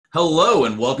Hello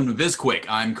and welcome to BizQuick.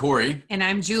 I'm Corey. And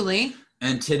I'm Julie.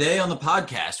 And today on the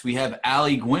podcast, we have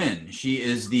Allie Gwynn. She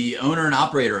is the owner and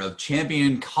operator of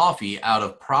Champion Coffee out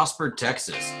of Prosper,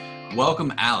 Texas.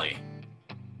 Welcome, Allie.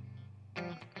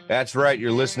 That's right.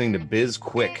 You're listening to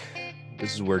BizQuick.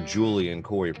 This is where Julie and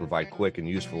Corey provide quick and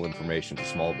useful information to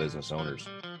small business owners.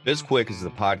 BizQuick is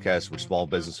the podcast where small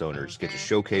business owners get to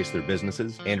showcase their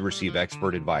businesses and receive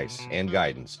expert advice and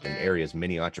guidance in areas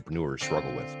many entrepreneurs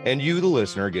struggle with. And you, the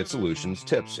listener, get solutions,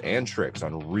 tips, and tricks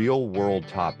on real-world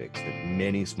topics that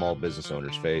many small business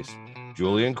owners face.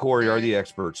 Julie and Corey are the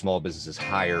experts small businesses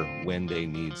hire when they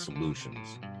need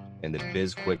solutions. And the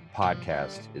BizQuick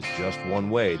podcast is just one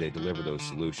way they deliver those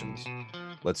solutions.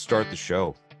 Let's start the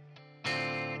show.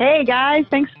 Hey guys,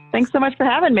 thanks so much for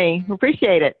having me.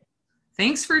 Appreciate it.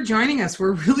 Thanks for joining us.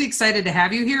 We're really excited to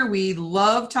have you here. We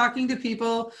love talking to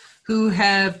people who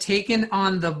have taken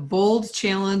on the bold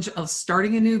challenge of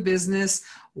starting a new business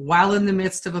while in the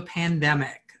midst of a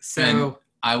pandemic. And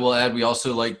I will add, we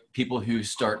also like people who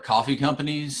start coffee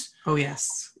companies. Oh,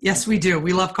 yes. Yes, we do.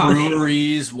 We love coffee.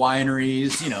 Breweries,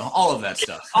 wineries, all of that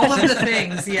stuff. All of the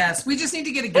things, yes. We just need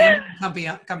to get a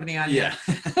gambling company on here.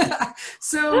 Yeah.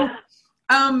 So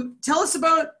tell us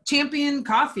about Champion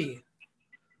Coffee.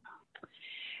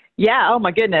 Yeah. Oh my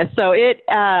goodness. So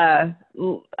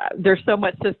there's so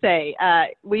much to say.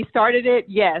 We started it.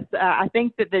 Yes. I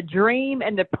think that the dream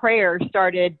and the prayer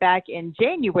started back in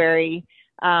January.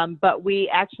 But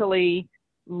we actually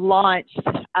launched,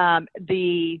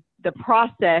 the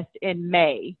process in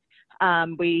May.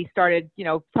 We started,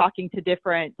 talking to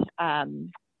different,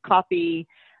 coffee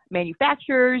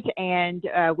manufacturers, and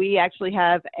we actually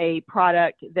have a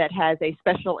product that has a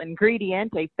special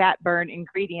ingredient, a fat burn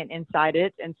ingredient inside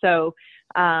it. And so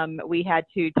we had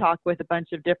to talk with a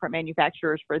bunch of different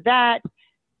manufacturers for that.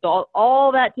 So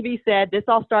all that to be said, this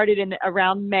all started in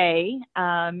around May,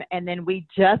 and then we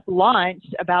just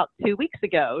launched about 2 weeks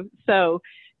ago. So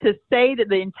to say that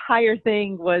the entire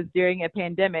thing was during a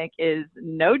pandemic is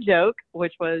no joke,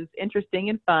 which was interesting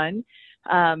and fun.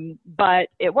 But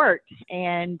it worked,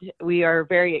 and we are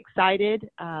very excited.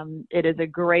 It is a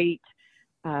great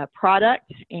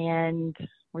product, and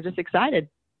we're just excited.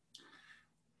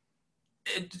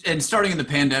 And starting in the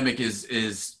pandemic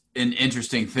is an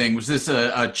interesting thing. Was this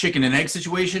a chicken and egg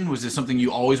situation? Was this something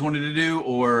you always wanted to do,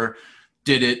 or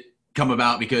did it come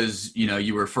about because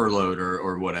you were furloughed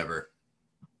or whatever?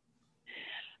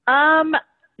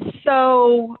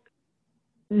 So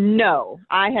no,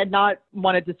 I had not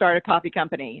wanted to start a coffee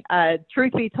company.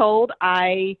 Truth be told,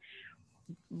 I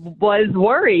was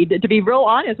worried, to be real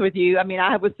honest with you. I mean,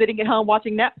 I was sitting at home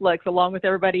watching Netflix along with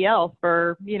everybody else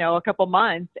for, a couple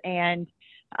months, and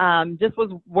just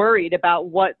was worried about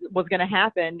what was going to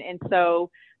happen. And so,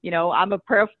 I'm a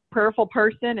prayerful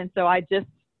person. And so I just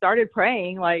started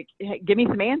praying, like, hey, give me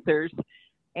some answers.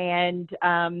 And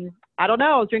I don't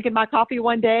know, I was drinking my coffee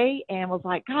one day and was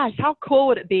like, gosh, how cool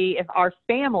would it be if our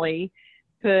family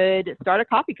could start a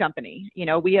coffee company?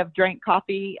 We have drank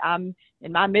coffee. I'm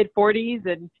in my mid-40s,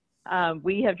 and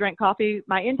we have drank coffee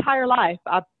my entire life.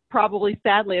 I probably,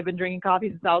 sadly, have been drinking coffee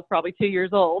since I was probably 2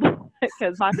 years old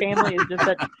because my family is just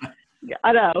such,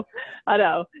 I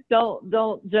know.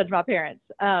 Don't judge my parents.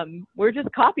 We're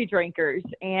just coffee drinkers.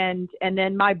 And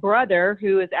then my brother,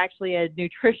 who is actually a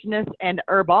nutritionist and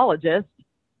herbologist,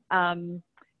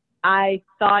 I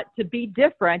thought to be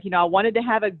different, I wanted to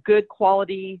have a good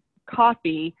quality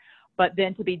coffee, but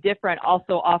then to be different,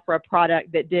 also offer a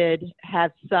product that did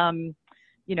have some,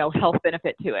 health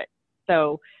benefit to it.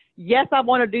 So yes, I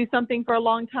want to do something for a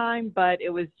long time, but it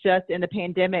was just in the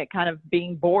pandemic, kind of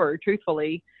being bored,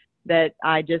 truthfully, that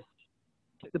I just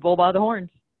took the bull by the horns.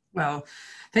 Well,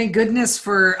 thank goodness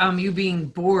for you being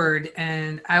bored.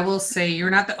 And I will say you're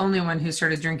not the only one who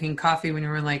started drinking coffee when you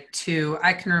were like 2.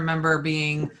 I can remember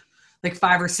being like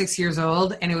 5 or 6 years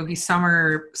old, and it would be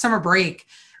summer break.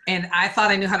 And I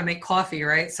thought I knew how to make coffee,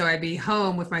 right? So I'd be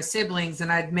home with my siblings, and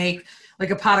I'd make like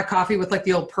a pot of coffee with like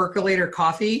the old percolator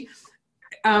coffee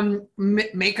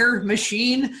maker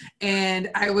machine, and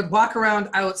I would walk around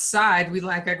outside.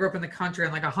 I grew up in the country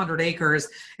on like 100 acres,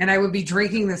 and I would be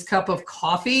drinking this cup of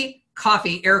coffee,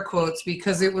 air quotes,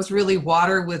 because it was really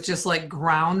water with just like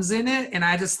grounds in it, and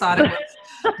I just thought it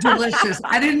was delicious.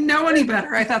 I didn't know any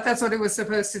better. I thought that's what it was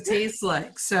supposed to taste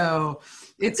like. So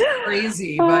it's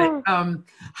crazy. But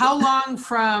how long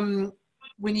from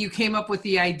when you came up with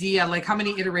the idea, like how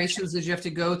many iterations did you have to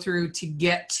go through to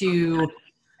get to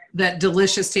that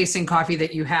delicious tasting coffee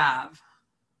that you have?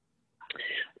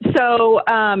 So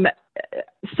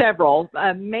several,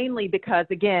 mainly because,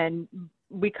 again,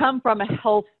 we come from a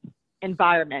health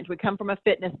environment. We come from a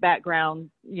fitness background,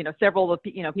 several of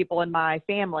the, people in my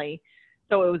family.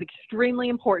 So it was extremely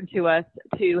important to us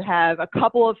to have a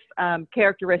couple of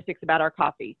characteristics about our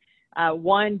coffee.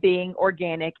 One being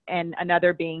organic and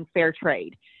another being fair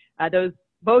trade.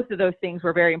 Both of those things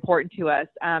were very important to us.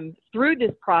 Through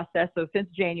this process, so since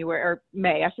January or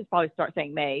May, I should probably start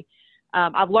saying May,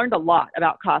 I've learned a lot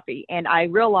about coffee, and I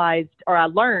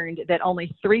learned that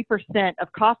only 3%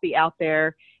 of coffee out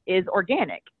there is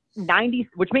organic,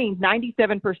 which means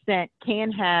 97%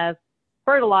 can have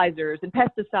fertilizers and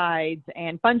pesticides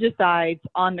and fungicides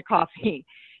on the coffee.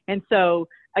 And so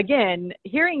again,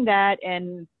 hearing that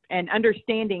and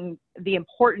understanding the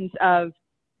importance of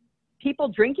people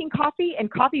drinking coffee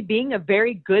and coffee being a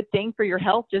very good thing for your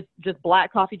health, just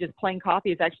black coffee, just plain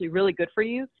coffee is actually really good for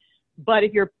you. But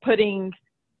if you're putting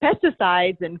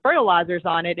pesticides and fertilizers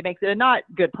on it, it makes it a not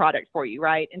good product for you,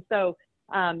 right? And so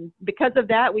because of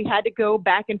that, we had to go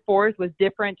back and forth with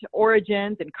different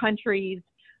origins and countries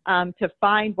to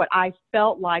find what I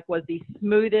felt like was the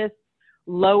smoothest,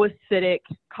 low acidic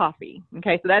coffee.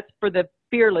 Okay, so that's for the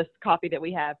fearless coffee that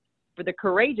we have. For the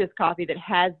courageous coffee that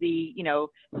has the,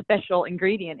 special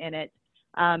ingredient in it,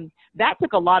 that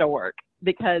took a lot of work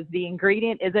because the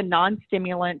ingredient is a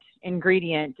non-stimulant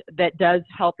ingredient that does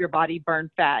help your body burn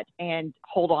fat and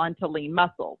hold on to lean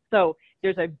muscle. So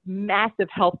there's a massive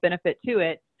health benefit to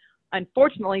it.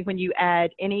 Unfortunately, when you add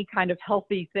any kind of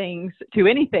healthy things to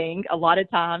anything, a lot of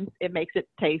times it makes it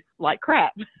taste like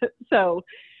crap. So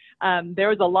there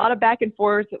was a lot of back and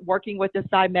forth working with the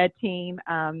SciMed team,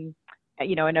 and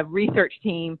a research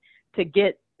team to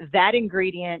get that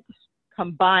ingredient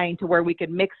combined to where we could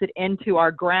mix it into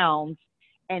our grounds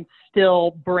and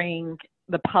still bring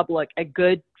the public a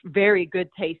good, very good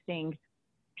tasting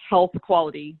health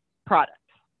quality product.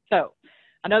 So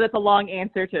I know that's a long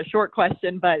answer to a short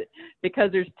question, but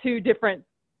because there's two different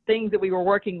things that we were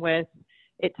working with,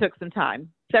 it took some time,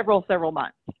 several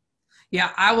months.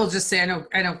 Yeah, I will just say, I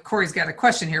know Corey's got a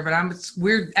question here, but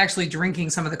we're actually drinking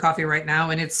some of the coffee right now.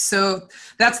 And that's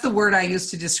the word I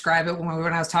used to describe it when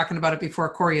I was talking about it before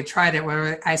Corey had tried it,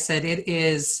 where I said it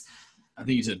is, I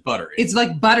think you said buttery. It's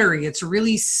like buttery. It's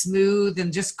really smooth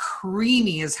and just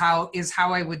creamy is how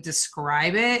I would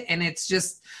describe it. And it's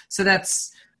just,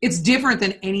 it's different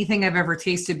than anything I've ever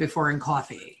tasted before in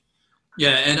coffee.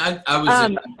 Yeah. And I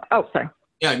was, sorry.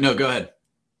 Yeah, no, go ahead.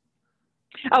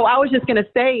 Oh, I was just going to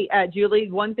say,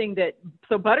 Julie, one thing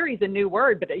so buttery is a new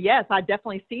word, but yes, I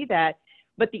definitely see that.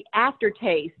 But the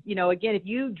aftertaste, again, if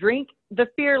you drink the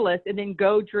Fearless and then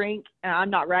go drink, and I'm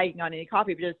not ragging on any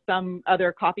coffee, but just some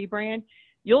other coffee brand,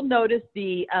 you'll notice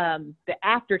the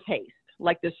aftertaste.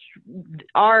 Like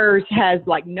ours has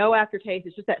like no aftertaste.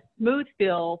 It's just that smooth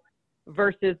feel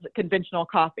versus conventional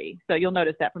coffee. So you'll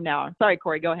notice that from now on. Sorry,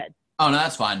 Corey, go ahead. Oh, no,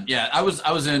 that's fine. Yeah, I was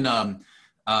in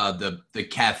the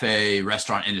cafe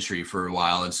restaurant industry for a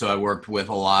while, and so I worked with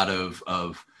a lot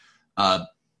of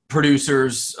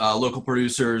producers, local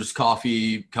producers,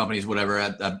 coffee companies, whatever.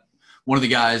 One of the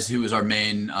guys who was our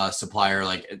main supplier,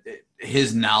 like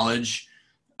his knowledge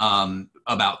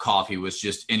about coffee was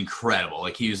just incredible.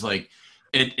 Like he was like,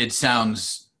 it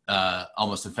sounds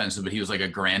almost offensive, but he was like a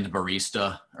grand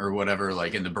barista or whatever,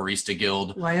 like in the barista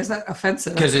guild. Why is that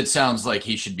offensive? Because it sounds like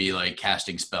he should be like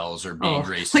casting spells or being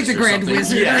racist, like the Grand something.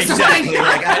 Wizard. Yeah, or exactly.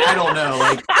 Like I don't know.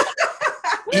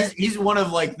 Like he's one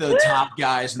of like the top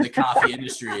guys in the coffee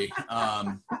industry.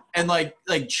 And like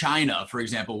China, for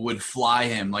example, would fly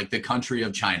him, like the country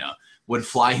of China would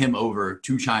fly him over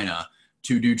to China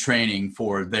to do training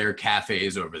for their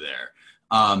cafes over there.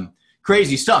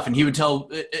 Crazy stuff. And he would tell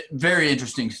very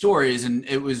interesting stories. And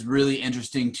it was really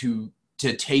interesting to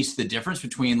taste the difference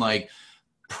between like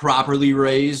properly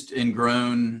raised and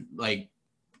grown like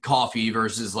coffee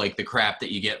versus like the crap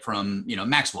that you get from,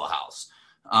 Maxwell House.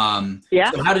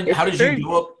 So how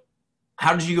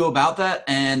did you go about that?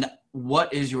 And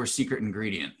what is your secret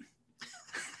ingredient?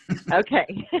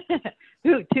 Okay.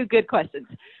 Two good questions.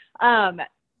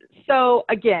 So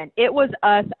again, it was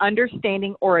us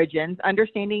understanding origins,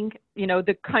 understanding,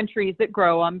 the countries that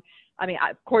grow them. I mean,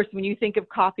 of course, when you think of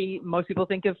coffee, most people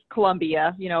think of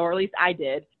Colombia, or at least I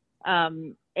did,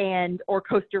 or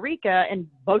Costa Rica, and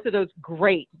both of those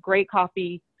great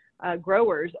Coffee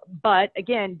growers. But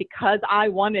again, because I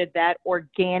wanted that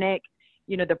organic,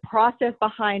 the process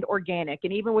behind organic,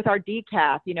 and even with our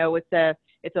decaf,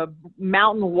 it's a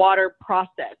mountain water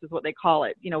process is what they call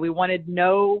it. We wanted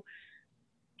no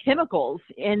chemicals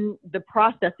in the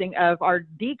processing of our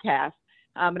decaf.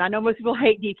 And I know most people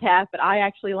hate decaf, but I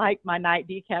actually like my night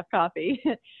decaf coffee.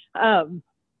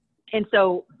 And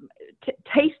so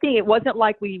tasting, it wasn't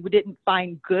like we didn't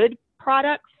find good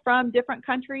products from different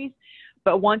countries,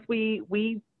 But once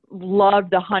we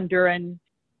loved the Honduran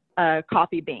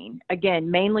coffee bean, again,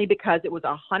 mainly because it was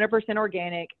 100%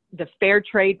 organic, the fair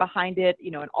trade behind it,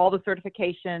 and all the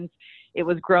certifications. It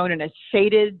was grown in a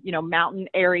shaded, mountain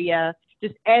area.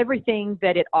 Just everything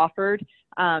that it offered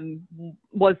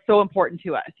was so important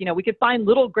to us. We could find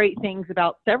little great things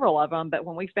about several of them, but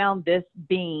when we found this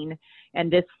bean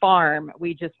and this farm,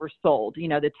 we just were sold.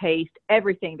 The taste,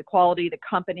 everything, the quality, the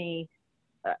company,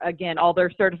 again, all their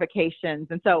certifications.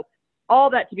 And so all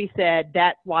that to be said,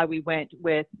 that's why we went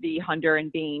with the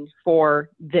Honduran bean for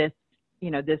this,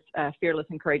 this Fearless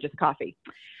and Courageous coffee.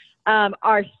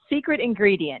 Our secret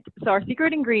ingredient. So our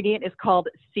secret ingredient is called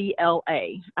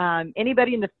CLA.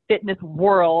 Anybody in the fitness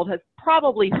world has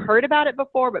probably heard about it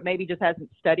before, but maybe just hasn't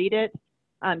studied it.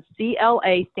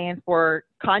 CLA stands for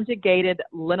conjugated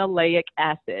linoleic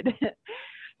acid.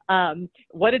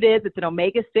 What it is, it's an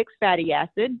omega-6 fatty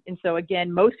acid. And so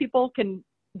again, most people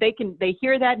they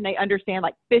hear that and they understand,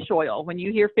 like fish oil. When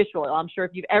you hear fish oil, I'm sure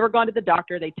if you've ever gone to the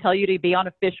doctor, they tell you to be on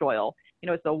a fish oil.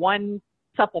 It's the one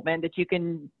supplement that you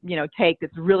can, take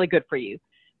that's really good for you.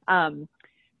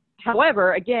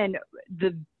 However, again,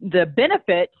 the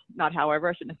benefit, not however,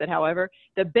 I shouldn't have said however,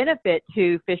 the benefit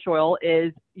to fish oil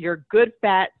is your good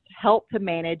fats help to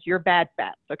manage your bad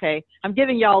fats. Okay. I'm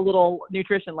giving y'all a little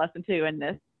nutrition lesson too in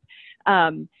this.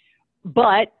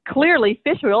 But clearly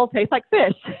fish oil tastes like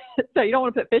fish. So you don't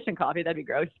want to put fish in coffee. That'd be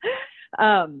gross.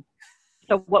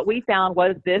 So what we found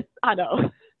was this, I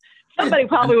know somebody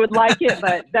probably would like it,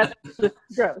 but that's just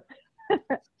gross.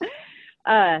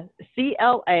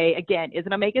 CLA, again, is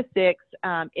an omega-6.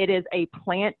 It is a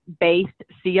plant-based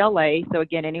CLA. So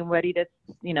again, anybody that's,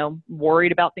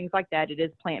 worried about things like that, it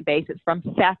is plant-based. It's from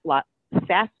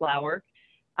safflower.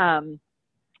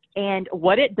 And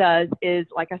what it does is,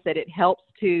 like I said, it helps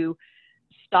to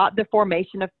stop the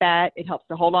formation of fat. It helps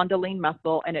to hold on to lean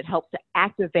muscle, and it helps to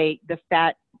activate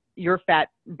your fat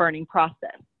burning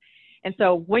process. And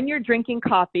so when you're drinking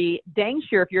coffee, dang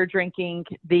sure if you're drinking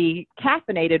the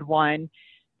caffeinated one,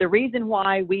 the reason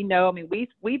why we know,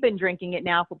 we've been drinking it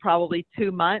now for probably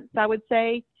 2 months, I would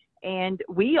say, and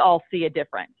we all see a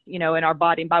difference, in our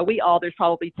body. And by we all, there's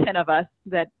probably 10 of us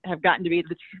that have gotten to be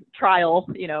the trial,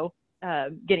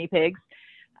 guinea pigs.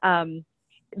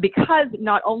 Because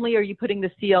not only are you putting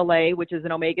the CLA, which is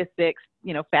an omega-6,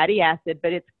 fatty acid,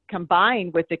 but it's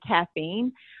combined with the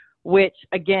caffeine, which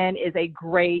again is a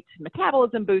great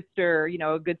metabolism booster,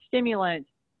 a good stimulant.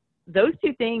 Those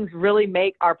two things really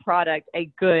make our product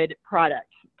a good product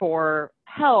for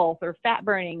health or fat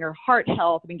burning or heart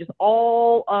health. Just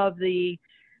all of the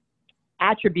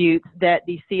attributes that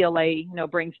the CLA,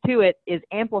 brings to it is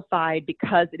amplified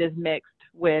because it is mixed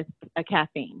with a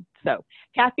caffeine. So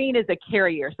caffeine is a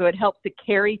carrier, so it helps to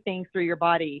carry things through your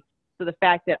body. So the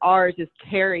fact that ours is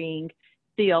carrying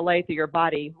CLA through your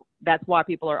body, that's why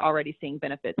people are already seeing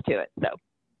benefits to it. So,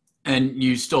 and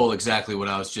you stole exactly what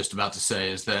I was just about to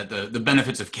say, is that the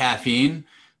benefits of caffeine,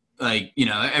 like,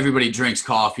 everybody drinks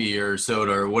coffee or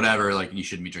soda or whatever, like you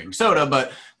shouldn't be drinking soda,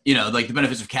 but like the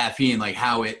benefits of caffeine, like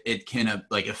how it can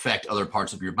like affect other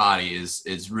parts of your body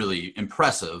is really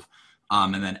impressive.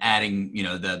 And then adding,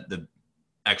 the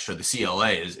extra, the CLA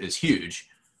is huge.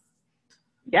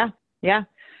 Yeah. Yeah.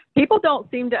 People don't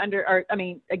seem to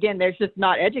again, they're just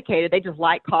not educated. They just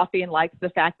like coffee and like the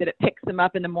fact that it picks them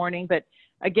up in the morning. But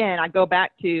again, I go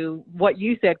back to what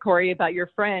you said, Corey, about your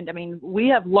friend. We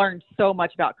have learned so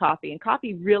much about coffee, and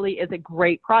coffee really is a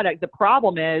great product. The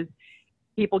problem is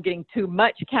people getting too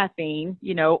much caffeine,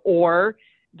 or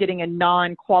getting a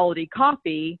non-quality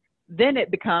coffee, then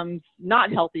it becomes not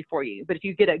healthy for you. But if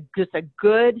you get just a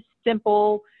good,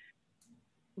 simple,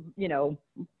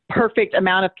 perfect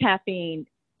amount of caffeine,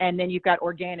 and then you've got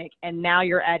organic, and now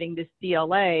you're adding this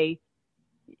CLA,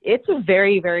 it's a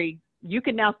very, very, you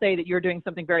can now say that you're doing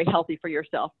something very healthy for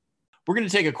yourself. We're going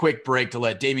to take a quick break to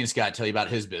let Damian Scott tell you about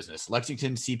his business,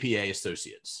 Lexington CPA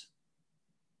Associates.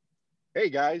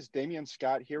 Hey guys, Damian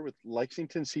Scott here with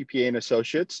Lexington CPA and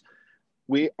Associates.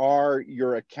 We are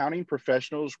your accounting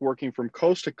professionals working from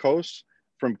coast to coast,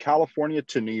 from California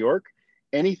to New York.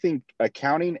 Anything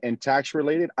accounting and tax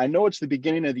related. I know it's the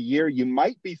beginning of the year. You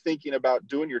might be thinking about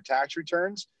doing your tax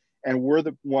returns, and we're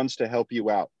the ones to help you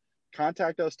out.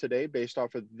 Contact us today based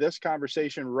off of this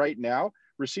conversation right now.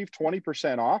 Receive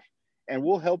 20% off, and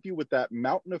we'll help you with that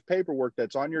mountain of paperwork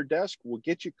that's on your desk. We'll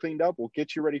get you cleaned up. We'll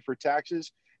get you ready for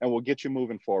taxes, and we'll get you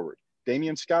moving forward.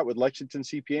 Damian Scott with Lexington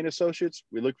CPA and Associates.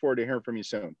 We look forward to hearing from you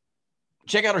soon.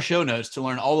 Check out our show notes to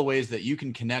learn all the ways that you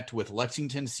can connect with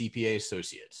Lexington CPA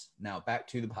Associates. Now back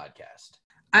to the podcast.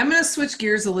 I'm going to switch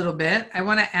gears a little bit. I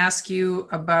want to ask you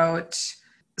about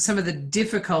some of the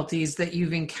difficulties that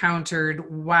you've encountered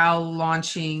while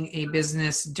launching a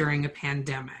business during a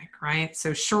pandemic, right?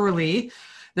 So surely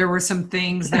there were some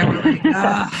things that were like,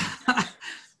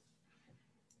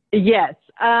 Yes.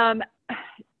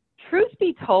 Truth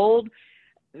be told,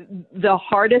 the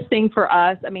hardest thing for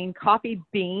us, I mean, coffee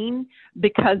bean,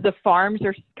 because the farms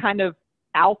are kind of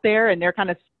out there and they're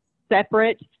kind of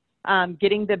separate,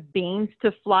 getting the beans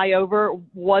to fly over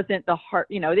wasn't the hard,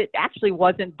 it actually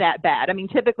wasn't that bad. I mean,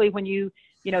 typically when you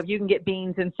can get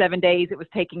beans in 7 days, it was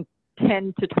taking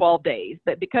 10 to 12 days.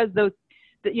 But because the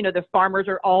farmers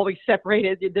are always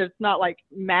separated, there's not like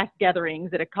mass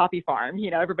gatherings at a coffee farm,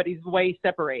 everybody's way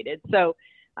separated. So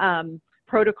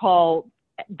protocol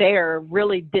there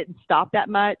really didn't stop that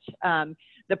much.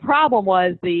 The problem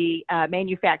was the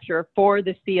manufacturer for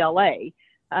the CLA,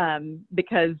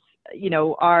 because,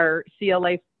 our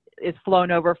CLA is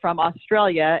flown over from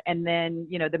Australia, and then,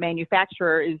 the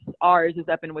manufacturer ours is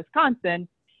up in Wisconsin,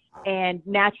 and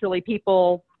naturally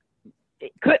people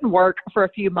couldn't work for a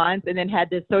few months and then had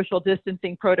this social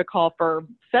distancing protocol for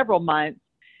several months.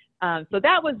 So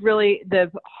that was really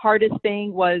the hardest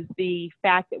thing, was the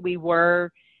fact that we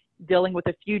were dealing with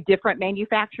a few different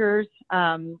manufacturers.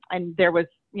 And there was,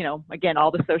 again,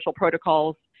 all the social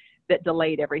protocols that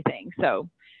delayed everything. So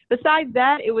besides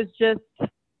that, it was just,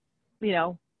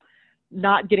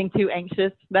 not getting too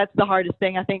anxious. That's the hardest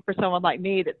thing, I think, for someone like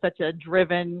me that's such a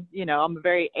driven, I'm a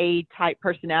very A-type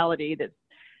personality that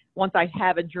once I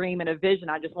have a dream and a vision,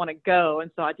 I just want to go. And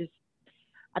so I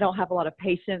don't have a lot of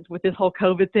patience with this whole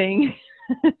COVID thing.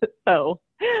 So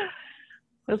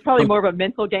it was probably more of a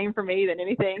mental game for me than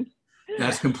anything.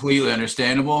 That's completely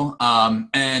understandable.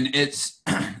 And it's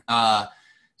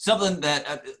something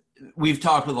that we've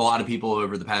talked with a lot of people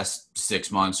over the past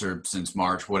 6 months or since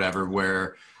March, whatever,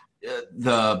 where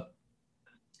the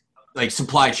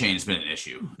supply chain has been an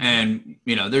issue. And,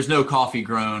 there's no coffee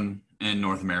grown in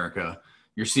North America.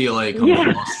 Your CLA comes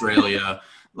from Australia.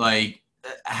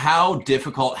 How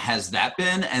difficult has that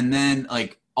been? And then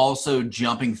also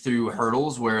jumping through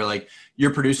hurdles where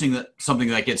you're producing something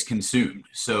that gets consumed.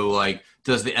 So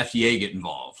does the FDA get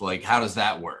involved? How does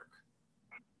that work?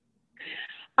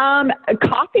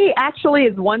 Coffee actually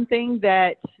is one thing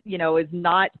that, is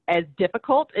not as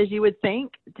difficult as you would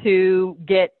think to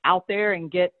get out there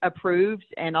and get approved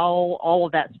and all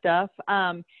of that stuff.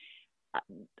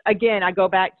 Again, I go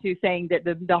back to saying that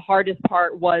the hardest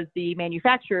part was the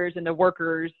manufacturers and the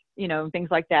workers, things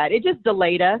like that. It just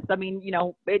delayed us. I mean,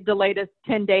 it delayed us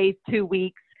 10 days, 2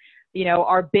 weeks.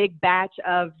 Our big batch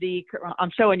of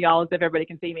I'm showing y'all as if everybody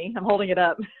can see me. I'm holding it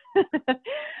up.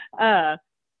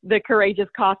 The Courageous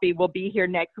Coffee will be here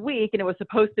next week, and it was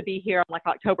supposed to be here on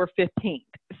October 15th.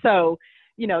 So,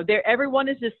 everyone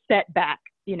is just set back,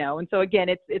 and so again,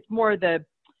 it's more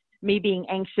me being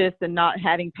anxious and not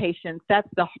having patience. That's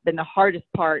been the hardest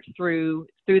part through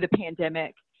the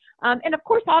pandemic. And of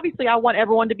course, obviously, I want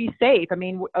everyone to be safe. I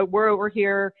mean, we're over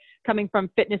here coming from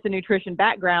fitness and nutrition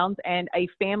backgrounds and a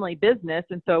family business.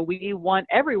 And so we want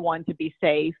everyone to be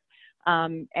safe.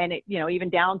 And it, even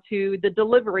down to the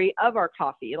delivery of our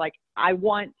coffee. I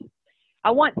want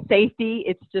safety.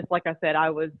 It's just, like I said,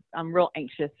 I'm real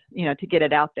anxious, to get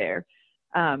it out there.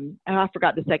 And I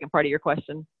forgot the second part of your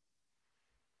question.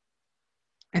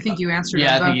 I think you answered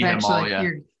I both, think you actually. them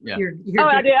all, You're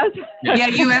I did. Yeah,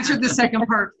 you answered the second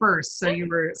part first, so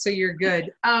you're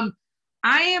good. I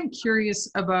am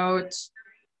curious about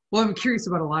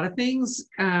a lot of things,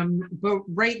 but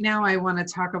right now I want to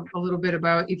talk a little bit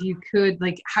about, if you could,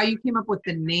 how you came up with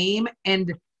the name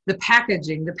and the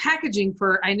packaging. The packaging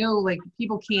I know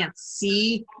people can't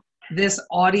see this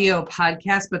audio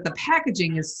podcast, but the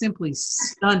packaging is simply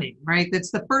stunning, right?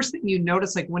 That's the first thing you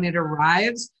notice, when it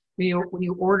arrives. When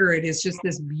you order it, it's just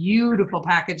this beautiful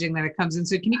packaging that it comes in.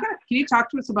 So can you talk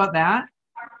to us about that?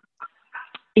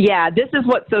 Yeah, this is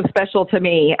what's so special to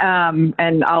me.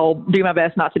 And I'll do my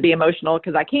best not to be emotional,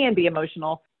 because I can be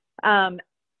emotional. I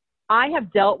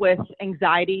have dealt with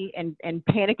anxiety and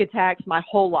panic attacks my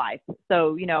whole life.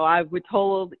 So, I would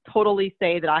totally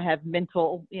say that I have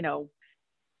mental,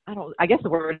 I guess the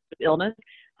word is illness.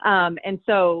 And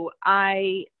so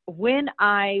when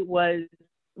I was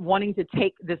wanting to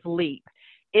take this leap,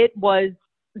 it was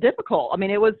difficult. I mean,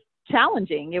 it was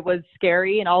challenging. It was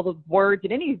scary, and all the words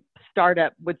that any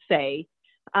startup would say.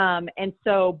 And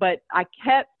so, but I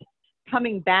kept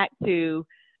coming back to,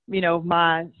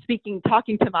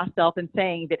 talking to myself and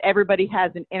saying that everybody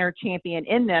has an inner champion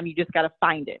in them. You just got to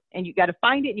find it, and you got to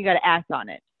find it, and you got to act on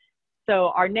it.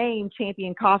 So our name,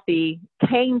 Champion Coffee,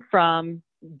 came from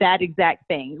that exact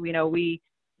thing. We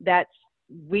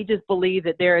just believe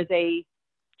that there is a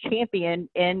champion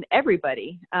in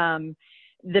everybody.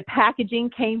 the packaging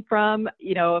came from,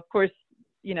 of course,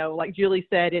 like Julie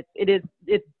said,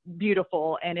 it's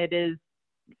beautiful, and it is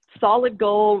solid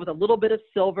gold with a little bit of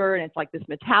silver, and it's like this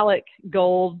metallic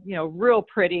gold, real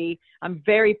pretty. I'm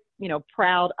very,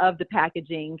 proud of the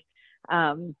packaging.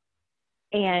 And,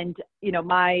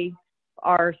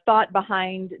 our thought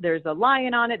behind, there's a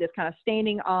lion on it that's kind of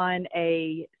standing on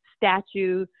a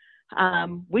statue.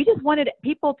 We just wanted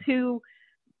people to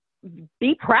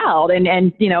be proud, and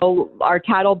our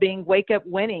title being Wake Up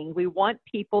Winning. We want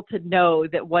people to know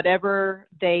that whatever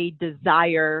they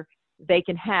desire, they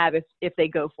can have if they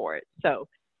go for it. So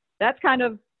that's kind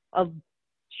of a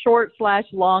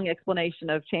short/long explanation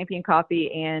of Champion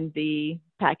Coffee and the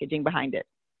packaging behind it.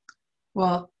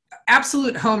 Well,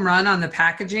 absolute home run on the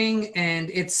packaging, and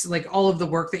it's like all of the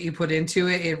work that you put into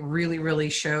it, it really, really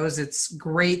shows. It's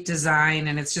great design,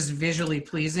 and it's just visually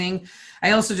pleasing.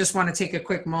 I also just want to take a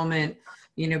quick moment,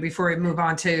 before we move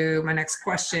on to my next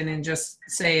question, and just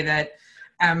say that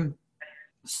I'm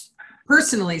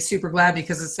personally super glad,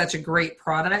 because it's such a great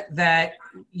product, that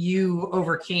you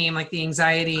overcame like the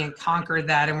anxiety and conquered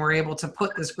that, and were able to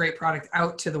put this great product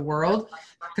out to the world,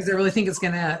 because I really think it's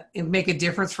going to make a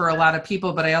difference for a lot of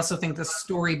people. But I also think the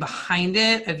story behind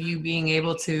it, of you being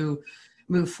able to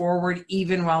move forward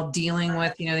even while dealing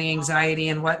with, the anxiety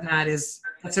and whatnot,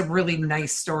 that's a really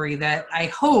nice story that I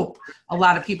hope a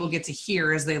lot of people get to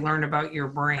hear as they learn about your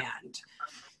brand.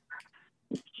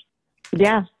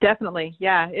 Yeah, definitely.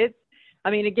 Yeah.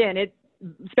 Again,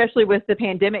 especially with the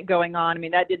pandemic going on,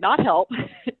 that did not help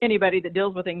anybody that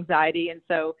deals with anxiety. And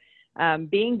so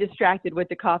being distracted with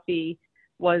the coffee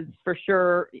was for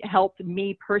sure helped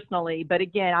me personally. But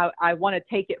again, I want to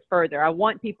take it further. I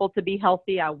want people to be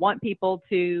healthy. I want people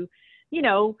to,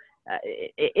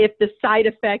 if the side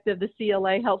effect of the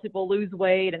CLA helps people lose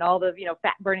weight and all the,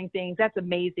 fat burning things, that's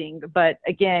amazing. But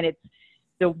again, it's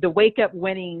the Wake Up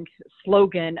Winning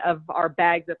slogan of our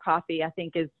bags of coffee, I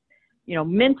think is,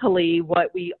 mentally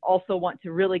what we also want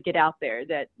to really get out there,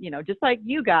 that, just like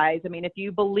you guys, if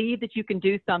you believe that you can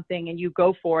do something and you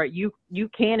go for it, you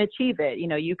can achieve it.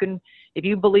 You can, if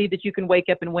you believe that you can wake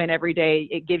up and win every day,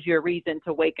 it gives you a reason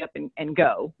to wake up and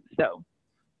go. So.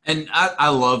 And I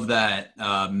love that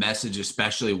message,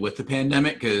 especially with the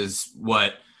pandemic, because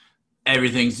what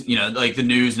everything's, like the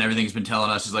news and everything's been telling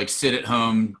us is like, sit at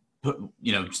home,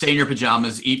 stay in your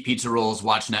pajamas, eat pizza rolls,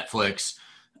 watch Netflix.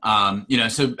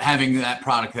 So having that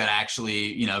product that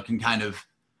actually, can kind of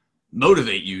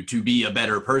motivate you to be a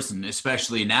better person,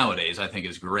 especially nowadays, I think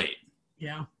is great.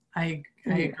 Yeah, I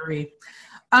agree.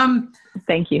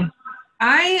 Thank you.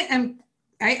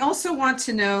 I also want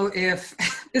to know if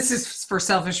this is for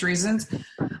selfish reasons.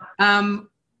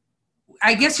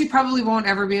 I guess you probably won't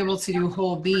ever be able to do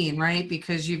whole bean, right?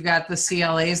 Because you've got the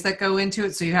CLAs that go into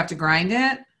it, so you have to grind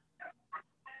it.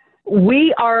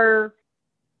 We are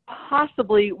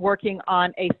possibly working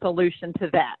on a solution to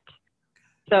that.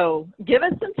 So give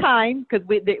us some time, because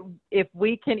if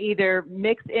we can either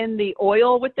mix in the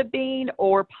oil with the bean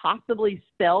or possibly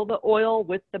sell the oil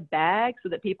with the bag so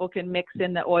that people can mix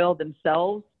in the oil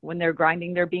themselves when they're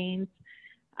grinding their beans.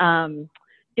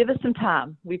 Give us some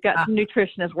time. We've got some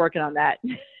nutritionists working on that.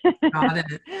 Got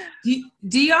it.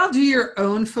 Do y'all do your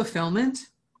own fulfillment?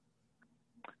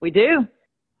 We do.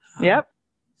 Yep.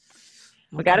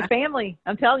 We got a family.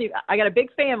 I'm telling you, I got a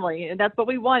big family, and that's what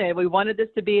we wanted. We wanted this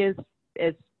to be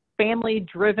as family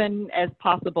driven as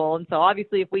possible. And so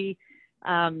obviously if we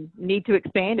need to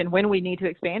expand, and when we need to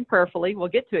expand, prayerfully, we'll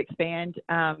get to expand.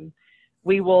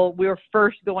 We're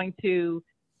first going to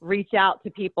reach out to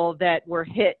people that were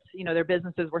hit, their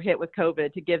businesses were hit with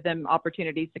COVID, to give them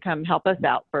opportunities to come help us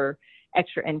out for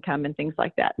extra income and things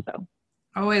like that. So.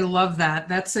 Oh, I love that.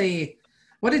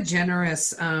 What a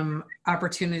generous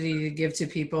opportunity to give to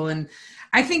people. And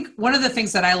I think one of the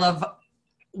things that I love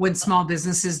when small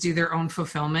businesses do their own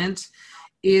fulfillment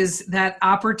is that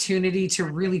opportunity to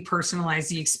really personalize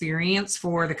the experience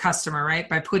for the customer, right?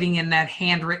 By putting in that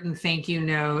handwritten thank you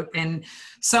note. And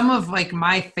some of like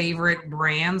my favorite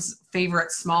brands,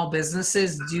 favorite small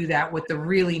businesses do that with the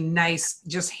really nice,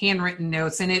 just handwritten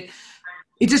notes. And it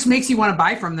just makes you want to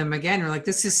buy from them again. You're like,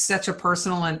 this is such a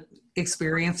personal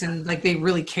experience, and like they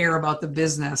really care about the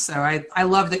business. So I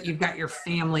love that you've got your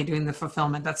family doing the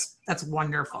fulfillment. That's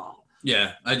wonderful.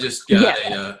 Yeah, I just got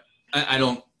I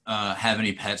don't have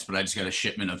any pets, but I just got a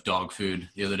shipment of dog food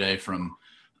the other day from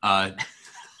a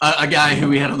guy who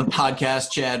we had on the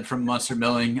podcast, Chad from Munster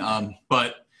Milling.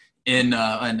 But and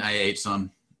I ate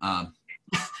some.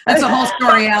 That's a whole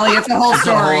story, Allie. It's a whole story. It's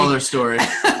a whole other story.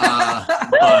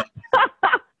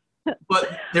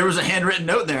 But there was a handwritten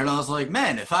note there, and I was like,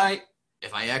 man, if I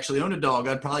actually owned a dog,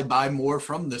 I'd probably buy more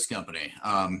from this company.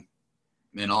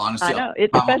 In all honesty, I know, I'm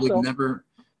it's probably official.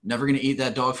 never going to eat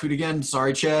that dog food again.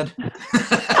 Sorry, Chad.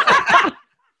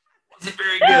 Wasn't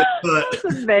very good, but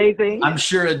That's amazing. I'm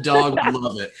sure a dog would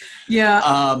love it. Yeah.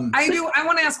 Um, I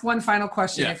want to ask one final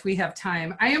question Yeah. if we have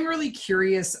time. I am really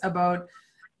curious about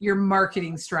your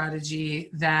marketing strategy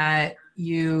that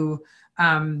you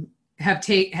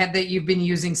that you've been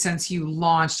using since you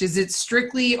launched. Is it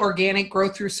strictly organic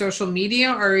growth through social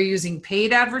media, or are you using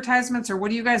paid advertisements, or what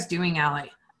are you guys doing,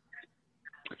 Allie?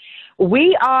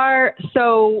 We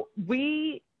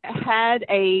had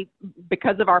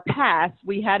because of our past,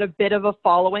 we had a bit of a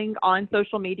following on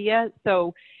social media.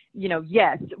 So,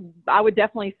 yes, I would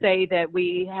definitely say that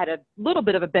we had a little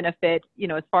bit of a benefit,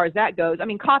 as far as that goes. I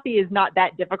mean, coffee is not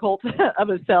that difficult of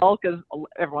a sell because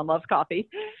everyone loves coffee.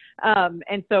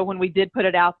 And so when we did put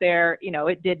it out there,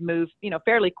 it did move,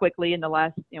 fairly quickly in the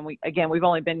last, we've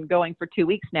only been going for 2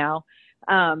 weeks now.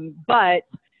 But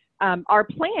our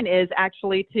plan is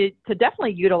actually to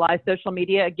definitely utilize social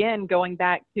media. Again, going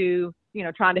back to,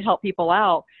 trying to help people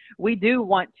out. We do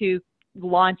want to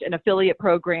launch an affiliate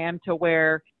program to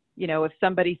where, if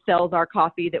somebody sells our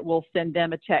coffee, that we'll send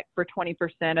them a check for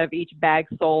 20% of each bag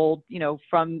sold,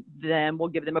 from them. We'll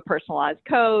give them a personalized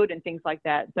code and things like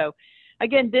that. So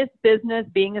again, this business,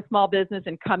 being a small business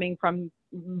and coming from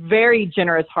very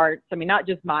generous hearts, I mean, not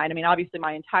just mine. I mean, obviously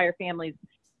my entire family's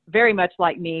very much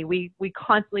like me. We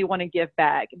constantly want to give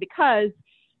back because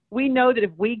we know that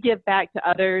if we give back to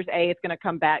others, it's going to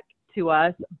come back to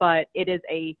us, but it is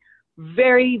a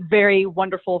very, very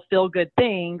wonderful feel-good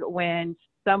thing when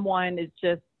someone is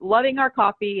just loving our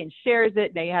coffee and shares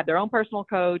it. They have their own personal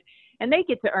code and they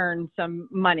get to earn some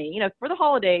money, for the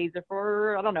holidays or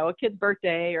for, I don't know, a kid's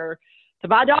birthday or to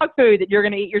buy dog food that you're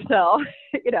going to eat yourself.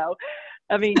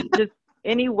 I mean, just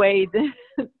any way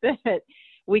that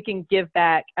we can give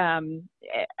back to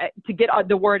get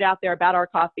the word out there about our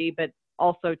coffee, but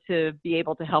also to be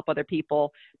able to help other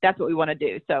people. That's what we want to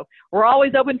do. So we're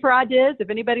always open for ideas.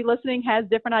 If anybody listening has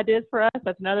different ideas for us,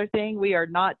 that's another thing. We are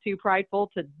not too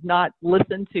prideful to not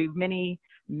listen to many,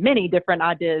 many different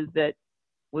ideas that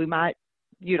we might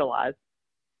utilize.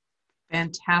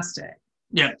 Fantastic.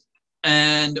 Yeah.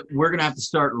 And we're going to have to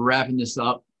start wrapping this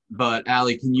up. But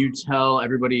Allie, can you tell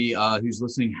everybody who's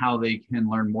listening how they can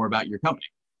learn more about your company?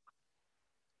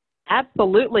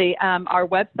 Absolutely. Our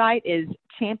website is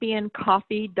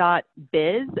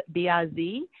championcoffee.biz,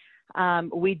 B-I-Z.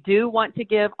 We do want to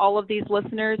give all of these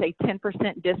listeners a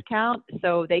 10% discount,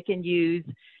 so they can use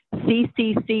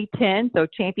CCC10, so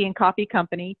Champion Coffee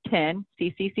Company 10,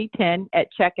 CCC10 at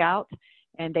checkout,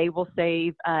 and they will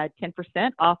save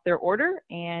 10% off their order.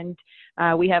 And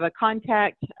we have a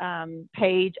contact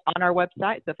page on our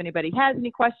website, so if anybody has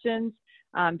any questions,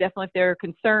 definitely if they're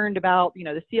concerned about,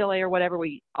 the CLA or whatever,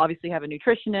 we obviously have a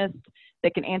nutritionist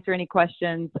that can answer any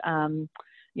questions,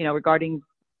 regarding,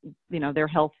 their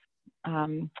health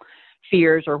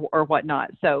fears or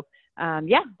whatnot. So,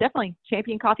 definitely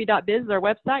championcoffee.biz is our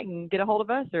website, and get a hold of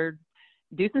us or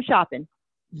do some shopping.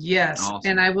 Yes. Awesome.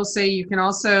 And I will say you can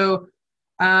also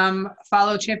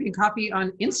follow Champion Coffee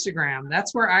on Instagram.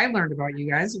 That's where I learned about you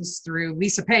guys. It was through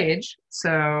Lisa Page.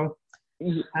 So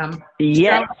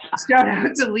Yes. shout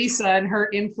out to Lisa and her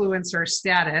influencer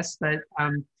status, but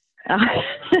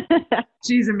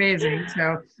she's amazing.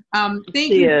 So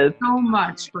thank you so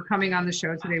much for coming on the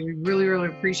show today. We really, really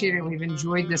appreciate it. We've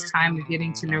enjoyed this time of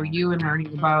getting to know you and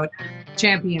learning about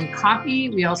Champion Coffee.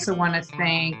 We also want to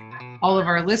thank all of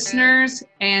our listeners,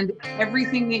 and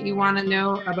everything that you want to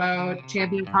know about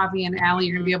Champion Coffee and Allie,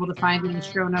 you're going to be able to find in the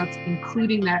show notes,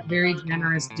 including that very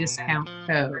generous discount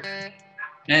code.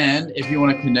 And if you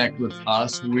want to connect with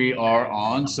us, we are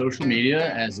on social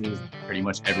media, as is pretty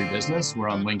much every business. We're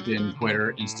on LinkedIn,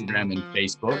 Twitter, Instagram, and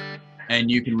Facebook. And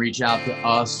you can reach out to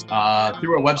us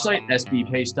through our website,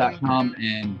 sbpace.com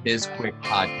and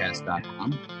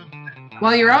bizquickpodcast.com.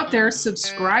 While you're out there,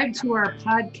 subscribe to our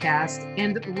podcast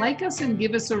and like us and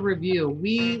give us a review.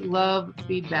 We love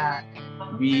feedback.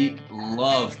 We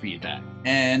love feedback.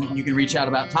 And you can reach out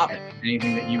about topic,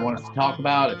 anything that you want us to talk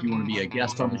about. If you want to be a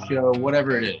guest on the show,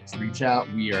 whatever it is, reach out.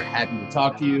 We are happy to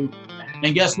talk to you.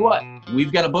 And guess what?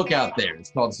 We've got a book out there.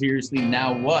 It's called Seriously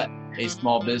Now What? A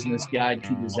Small Business Guide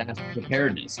to Disaster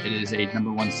Preparedness. It is a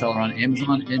 #1 seller on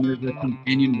Amazon, and there's a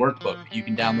companion workbook that you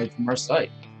can download from our site.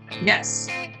 Yes.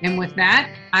 And with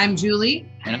that, I'm Julie.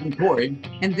 And I'm Corey.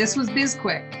 And this was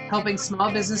BizQuick, helping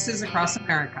small businesses across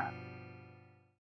America.